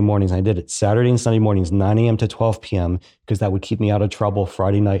and Sunday mornings, I did it Saturday and Sunday mornings, 9 a.m. to 12 p.m., because that would keep me out of trouble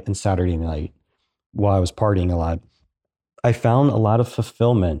Friday night and Saturday night while I was partying a lot. I found a lot of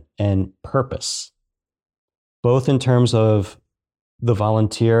fulfillment and purpose, both in terms of the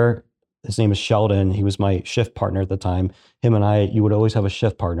volunteer his name is Sheldon. He was my shift partner at the time. Him and I, you would always have a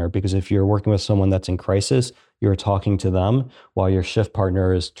shift partner, because if you're working with someone that's in crisis, you're talking to them while your shift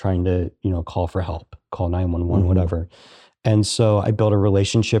partner is trying to, call for help, call 911, whatever. And so I built a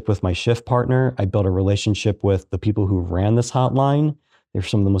relationship with my shift partner. I built a relationship with the people who ran this hotline. They're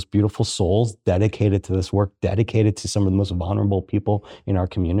some of the most beautiful souls dedicated to this work, dedicated to some of the most vulnerable people in our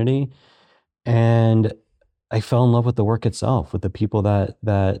community. And I fell in love with the work itself, with the people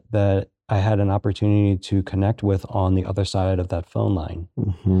that I had an opportunity to connect with on the other side of that phone line.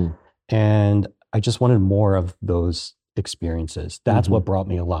 And I just wanted more of those experiences. That's what brought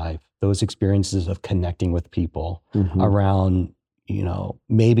me alive. Those experiences of connecting with people around,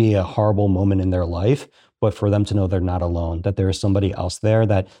 maybe a horrible moment in their life, but for them to know they're not alone, that there is somebody else there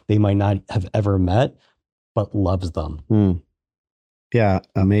that they might not have ever met, but loves them. Yeah,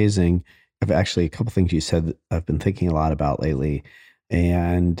 amazing. I've actually, a couple things you said that I've been thinking a lot about lately.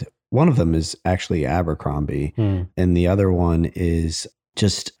 And one of them is actually Abercrombie. And the other one is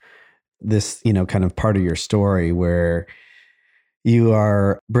just this, kind of part of your story where you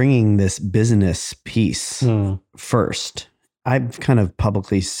are bringing this business piece first. I've kind of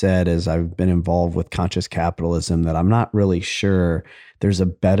publicly said, as I've been involved with conscious capitalism, that I'm not really sure there's a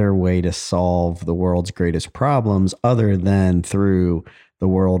better way to solve the world's greatest problems other than through the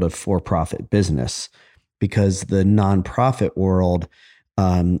world of for-profit business, because the nonprofit world,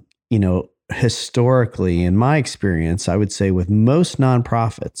 historically, in my experience, I would say with most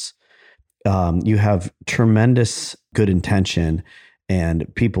nonprofits, you have tremendous good intention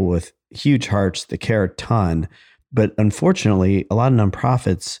and people with huge hearts that care a ton. But unfortunately, a lot of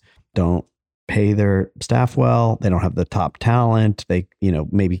nonprofits don't pay their staff well. They don't have the top talent. They,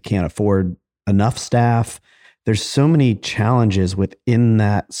 maybe can't afford enough staff. There's so many challenges within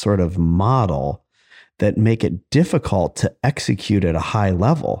that sort of model that make it difficult to execute at a high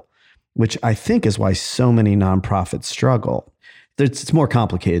level, which I think is why so many nonprofits struggle. It's more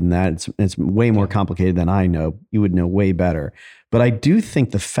complicated than that. It's way more complicated than I know. You would know way better. But I do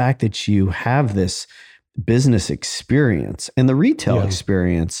think the fact that you have this business experience and the retail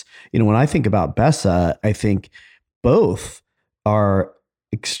experience, when I think about Bessa, I think both are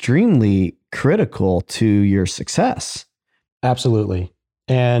extremely critical to your success. Absolutely.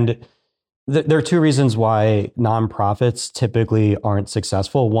 And there are two reasons why nonprofits typically aren't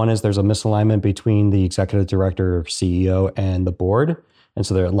successful. One is there's a misalignment between the executive director or CEO and the board. And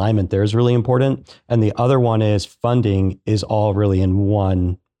so their alignment there is really important. And the other one is funding is all really in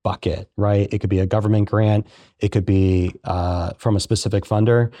one bucket, right? It could be a government grant. It could be from a specific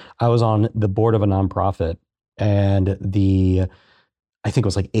funder. I was on the board of a nonprofit, and I think it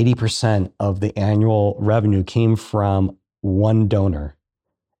was like 80% of the annual revenue came from one donor.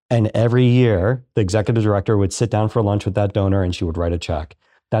 And every year, the executive director would sit down for lunch with that donor and she would write a check.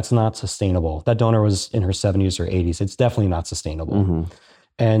 That's not sustainable. That donor was in her 70s or 80s. It's definitely not sustainable.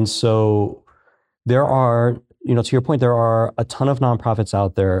 And so there are, to your point, there are a ton of nonprofits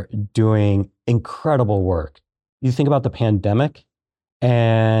out there doing incredible work. You think about the pandemic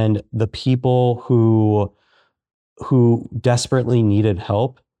and the people who desperately needed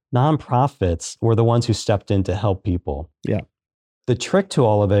help. Nonprofits were the ones who stepped in to help people. Yeah. The trick to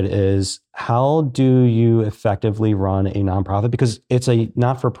all of it is, how do you effectively run a nonprofit? Because it's a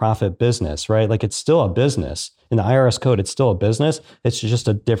not-for-profit business, right? Like, it's still a business. In the IRS code, it's still a business. It's just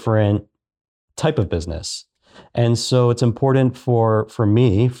a different type of business. And so it's important for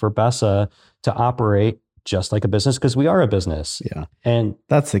me, for Bessa, to operate just like a business, because we are a business. Yeah. And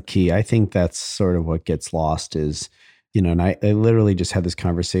that's the key. I think that's sort of what gets lost is, and I literally just had this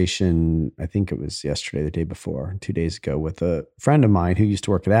conversation, I think it was yesterday, the day before, 2 days ago, with a friend of mine who used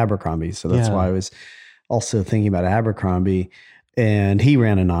to work at Abercrombie. So that's why I was also thinking about Abercrombie. And he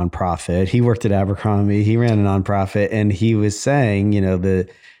ran a nonprofit. He worked at Abercrombie. He ran a nonprofit. And he was saying, that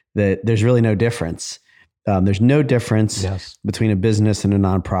there's really no difference. There's no difference between a business and a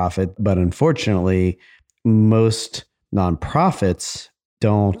nonprofit. But unfortunately, most nonprofits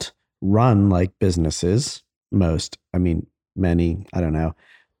don't run like businesses. Many, I don't know.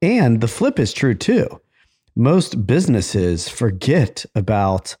 And the flip is true too. Most businesses forget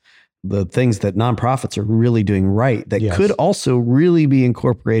about the things that nonprofits are really doing right that could also really be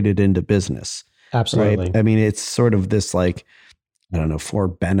incorporated into business. Absolutely. Right? It's sort of this for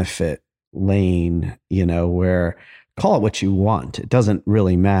benefit lane, where, call it what you want. It doesn't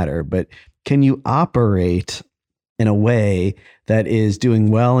really matter, but can you operate in a way that is doing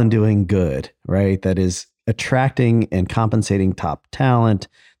well and doing good, right? That is attracting and compensating top talent,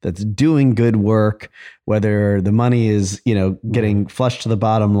 that's doing good work, whether the money is, getting flushed to the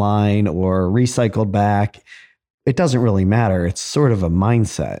bottom line or recycled back. It doesn't really matter. It's sort of a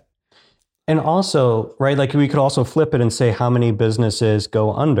mindset. And also, right, like we could also flip it and say how many businesses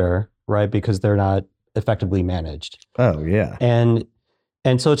go under, right, because they're not effectively managed. Oh, yeah.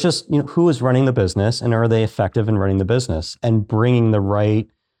 And so it's just, who is running the business and are they effective in running the business and bringing the right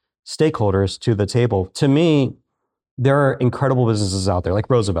stakeholders to the table? To me, there are incredible businesses out there like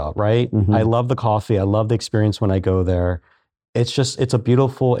Roosevelt, right? Mhm. I love the coffee. I love the experience when I go there. It's a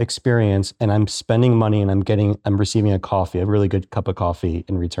beautiful experience, and I'm spending money and I'm receiving a really good cup of coffee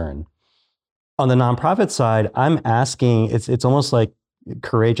in return. On the nonprofit side, I'm asking, it's almost like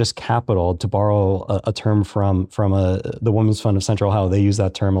courageous capital, to borrow a term from the Women's Fund of Central Ohio. They use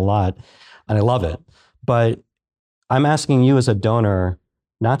that term a lot, and I love it. But I'm asking you as a donor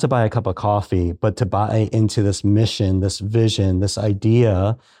not to buy a cup of coffee, but to buy into this mission, this vision, this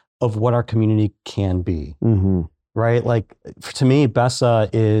idea of what our community can be. Mm-hmm. Right? Like, to me, BESA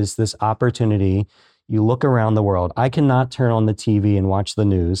is this opportunity. You look around the world. I cannot turn on the TV and watch the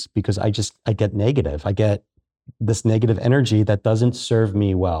news because I get negative. I get this negative energy that doesn't serve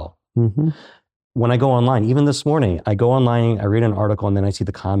me well. Mm-hmm. When I go online, even this morning, I go online, I read an article, and then I see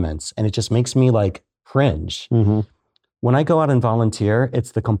the comments, and it just makes me like cringe. Mm-hmm. When I go out and volunteer,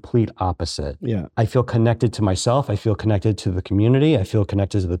 it's the complete opposite. Yeah. I feel connected to myself. I feel connected to the community. I feel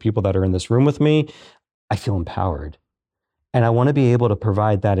connected to the people that are in this room with me. I feel empowered. And I want to be able to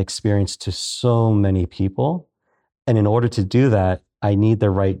provide that experience to so many people. And in order to do that, I need the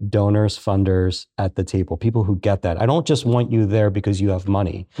right donors, funders at the table, people who get that. I don't just want you there because you have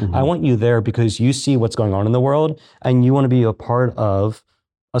money. Mm-hmm. I want you there because you see what's going on in the world and you want to be a part of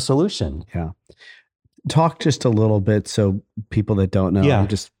a solution. Yeah. Talk just a little bit so people that don't know, I'm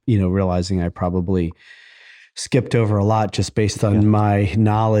just, realizing I probably skipped over a lot just based on my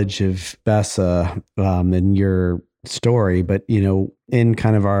knowledge of BESA and your story. But, in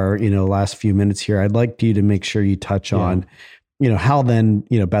kind of our, last few minutes here, I'd like you to make sure you touch on, how then,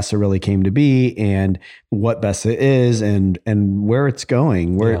 BESA really came to be and what BESA is and where it's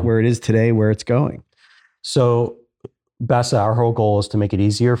going, where it is today, where it's going. So BESA, our whole goal is to make it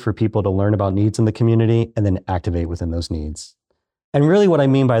easier for people to learn about needs in the community and then activate within those needs. And really what I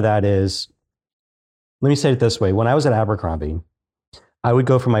mean by that is, let me say it this way. When I was at Abercrombie, I would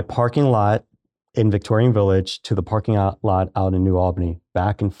go from my parking lot in Victorian Village to the parking lot out in New Albany,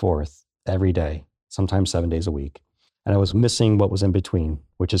 back and forth every day, sometimes 7 days a week. And I was missing what was in between,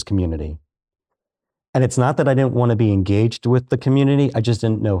 which is community. And it's not that I didn't want to be engaged with the community, I just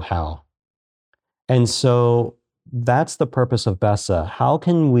didn't know how. And so that's the purpose of BESA. How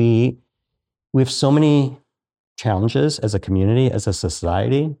can we have so many challenges as a community, as a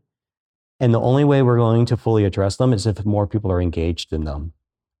society, and the only way we're going to fully address them is if more people are engaged in them.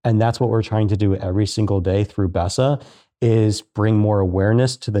 And that's what we're trying to do every single day through BESA, is bring more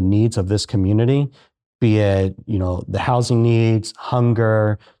awareness to the needs of this community, be it, the housing needs,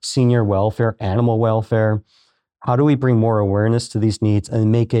 hunger, senior welfare, animal welfare. How do we bring more awareness to these needs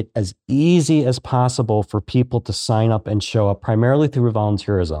and make it as easy as possible for people to sign up and show up, primarily through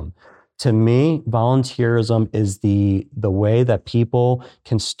volunteerism? To me, volunteerism is the way that people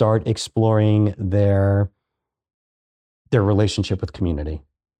can start exploring their relationship with community.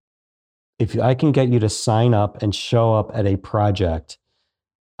 If I can get you to sign up and show up at a project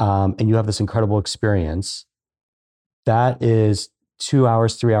and you have this incredible experience, that is 2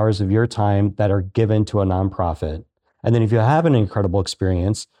 hours, 3 hours of your time that are given to a nonprofit. And then if you have an incredible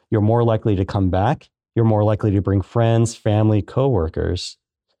experience, you're more likely to come back. You're more likely to bring friends, family, coworkers.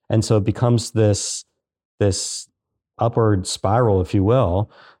 And so it becomes this upward spiral, if you will,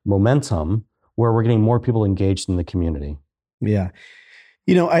 momentum, where we're getting more people engaged in the community. Yeah.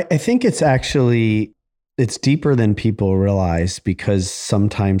 I think it's deeper than people realize, because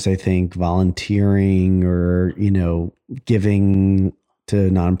sometimes I think volunteering or, giving to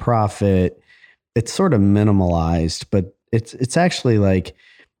nonprofit, it's sort of minimalized, but it's actually like,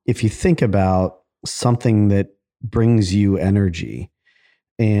 if you think about something that brings you energy.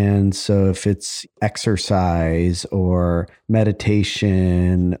 And so if it's exercise or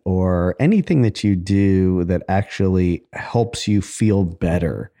meditation or anything that you do that actually helps you feel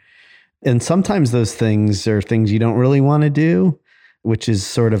better. And sometimes those things are things you don't really want to do, which is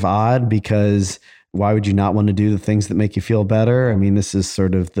sort of odd, because why would you not want to do the things that make you feel better? I mean, this is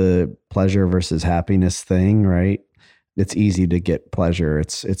sort of the pleasure versus happiness thing, right? It's easy to get pleasure.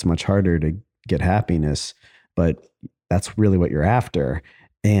 It's much harder to get happiness, but that's really what you're after.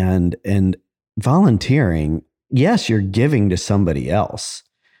 And volunteering, yes, you're giving to somebody else,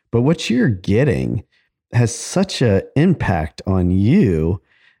 but what you're getting has such an impact on you,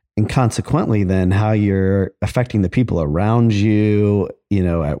 and consequently then how you're affecting the people around you,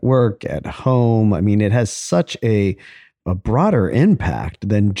 at work, at home. I mean, it has such a broader impact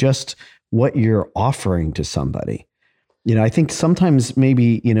than just what you're offering to somebody. I think sometimes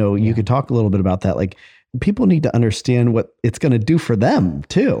maybe, you could talk a little bit about that. Like, people need to understand what it's going to do for them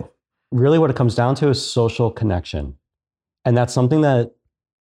too. Really what it comes down to is social connection. And that's something that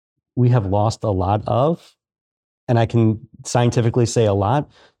we have lost a lot of. And I can scientifically say a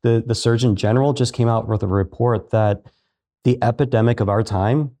lot. The Surgeon General just came out with a report that the epidemic of our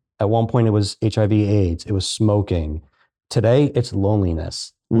time, at one point it was HIV AIDS, it was smoking. Today it's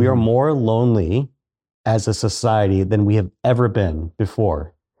loneliness. Mm-hmm. We are more lonely as a society than we have ever been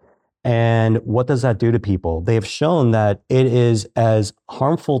before. And what does that do to people? They have shown that it is as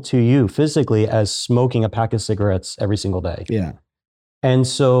harmful to you physically as smoking a pack of cigarettes every single day. Yeah. And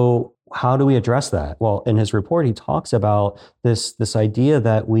so how do we address that? Well, in his report, he talks about this idea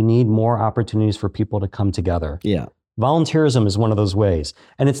that we need more opportunities for people to come together. Yeah. Volunteerism is one of those ways.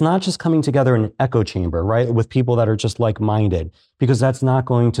 And it's not just coming together in an echo chamber, right? With people that are just like-minded, because that's not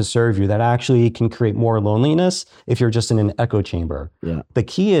going to serve you. That actually can create more loneliness if you're just in an echo chamber. Yeah. The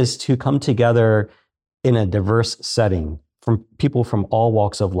key is to come together in a diverse setting from people from all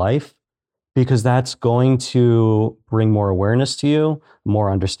walks of life, because that's going to bring more awareness to you, more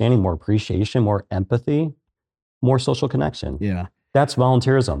understanding, more appreciation, more empathy, more social connection. Yeah. That's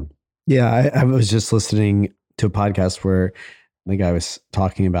volunteerism. Yeah. I was just listening to a podcast where the guy was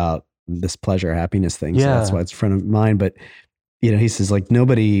talking about this pleasure happiness thing. So that's why it's front of mind. But, he says, like,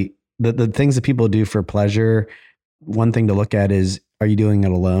 the things that people do for pleasure, one thing to look at is, are you doing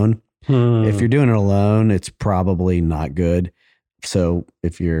it alone? If you're doing it alone, it's probably not good. So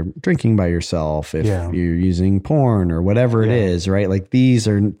if you're drinking by yourself, if you're using porn or whatever it is, right? Like, these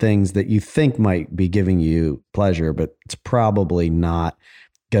are things that you think might be giving you pleasure, but it's probably not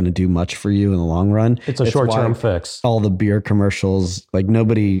going to do much for you in the long run. It's a short-term fix. All the beer commercials, like,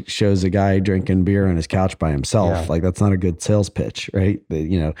 nobody shows a guy drinking beer on his couch by himself. Yeah. Like, that's not a good sales pitch, right?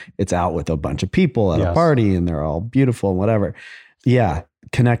 It's out with a bunch of people at a party and they're all beautiful and whatever. Yeah.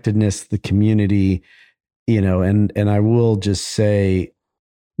 Connectedness, the community, and I will just say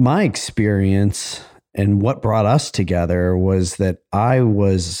my experience and what brought us together was that I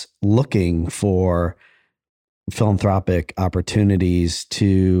was looking for philanthropic opportunities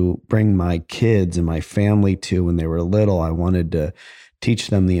to bring my kids and my family to when they were little. I wanted to teach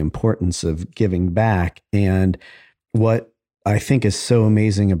them the importance of giving back. And what I think is so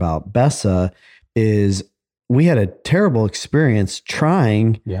amazing about BESA is we had a terrible experience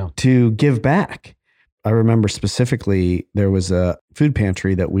trying to give back. I remember specifically there was a food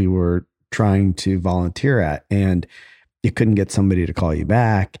pantry that we were trying to volunteer at, and you couldn't get somebody to call you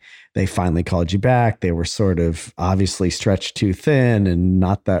back. They finally called you back. They were sort of obviously stretched too thin and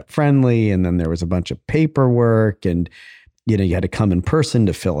not that friendly. And then there was a bunch of paperwork, and, you had to come in person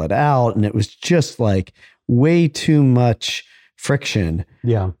to fill it out. And it was just like way too much friction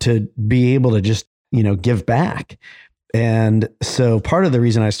to be able to just, give back. And so part of the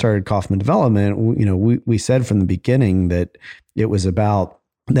reason I started Kaufman Development, we said from the beginning that it was about,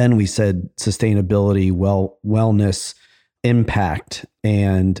 then we said sustainability, wellness, impact,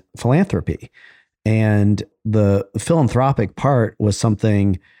 and philanthropy. And the philanthropic part was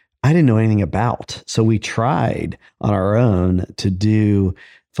something I didn't know anything about. So we tried on our own to do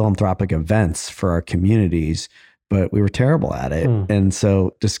philanthropic events for our communities, but we were terrible at it. And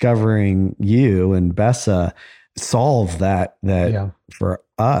so discovering you and BESA solve that for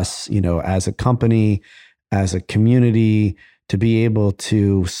us, as a company, as a community, to be able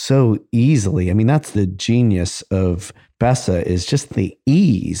to so easily, I mean, that's the genius of BESA, is just the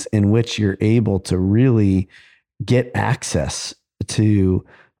ease in which you're able to really get access to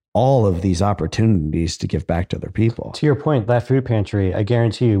all of these opportunities to give back to other people. To your point, that food pantry, I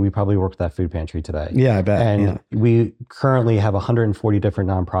guarantee you, we probably work with that food pantry today. Yeah, I bet. And we currently have 140 different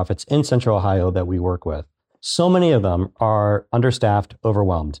nonprofits in Central Ohio that we work with. So many of them are understaffed,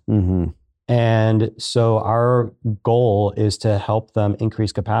 overwhelmed. Mm-hmm. And so our goal is to help them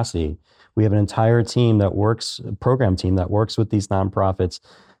increase capacity. We have an entire team that works, a program team that works with these nonprofits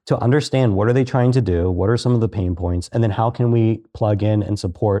to understand what are they trying to do, what are some of the pain points, and then how can we plug in and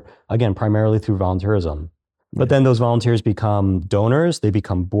support, again, primarily through volunteerism. But then those volunteers become donors, they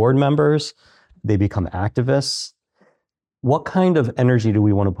become board members, they become activists. What kind of energy do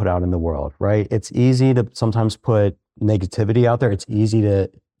we want to put out in the world, right? It's easy to sometimes put negativity out there. It's easy to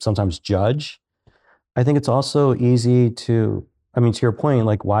sometimes judge. I think it's also easy to your point,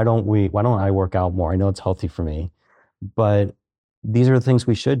 like, why don't I work out more? I know it's healthy for me, but these are the things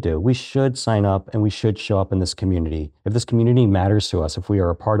we should do. We should sign up and we should show up in this community. If this community matters to us, if we are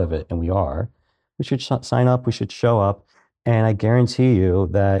a part of it, and we are, we should sign up, we should show up. And I guarantee you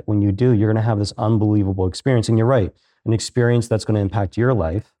that when you do, you're going to have this unbelievable experience. And you're right, an experience that's going to impact your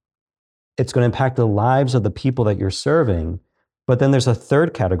life, It's going to impact the lives of the people that you're serving. But then there's a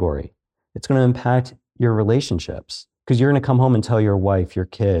third category. It's going to impact your relationships because you're going to come home and tell your wife, your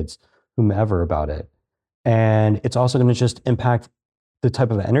kids, whomever about it. And it's also going to just impact the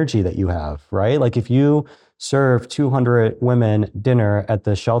type of energy that you have, right? Like if you serve 200 women dinner at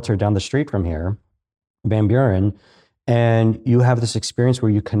the shelter down the street from here, Van Buren, and you have this experience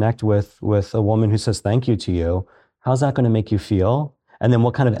where you connect with a woman who says thank you to you, how's that going to make you feel? And then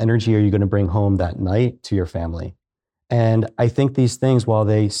what kind of energy are you going to bring home that night to your family? And I think these things, while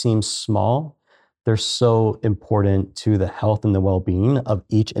they seem small, they're so important to the health and the well-being of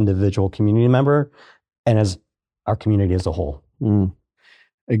each individual community member and as our community as a whole.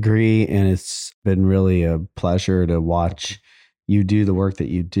 Agree. And it's been really a pleasure to watch you do the work that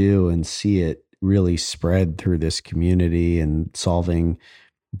you do and see it really spread through this community and solving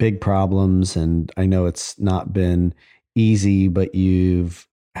big problems. And I know it's not been easy, but you've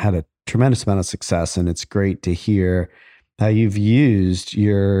had a tremendous amount of success. And it's great to hear how you've used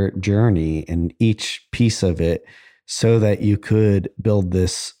your journey and each piece of it so that you could build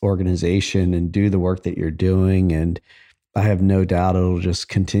this organization and do the work that you're doing. And I have no doubt it'll just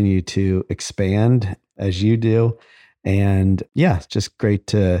continue to expand as you do. And yeah, it's just great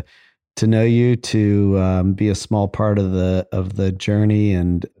to know you, to be a small part of the journey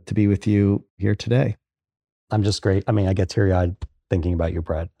and to be with you here today. I'm just great. I mean, I get teary-eyed thinking about you,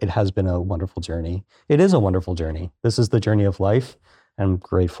 Brett. It has been a wonderful journey. It is a wonderful journey. This is the journey of life. I'm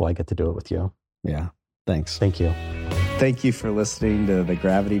grateful I get to do it with you. Yeah. Thanks. Thank you. Thank you for listening to the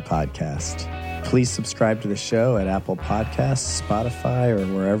Gravity Podcast. Please subscribe to the show at Apple Podcasts, Spotify, or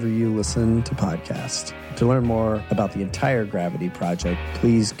wherever you listen to podcasts. To learn more about the entire Gravity Project,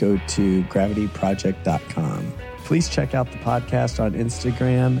 please go to gravityproject.com. Please check out the podcast on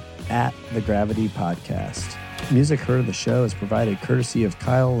Instagram at The Gravity Podcast. Music heard of the show is provided courtesy of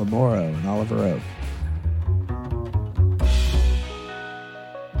Kyle Lamoro and Oliver Oak.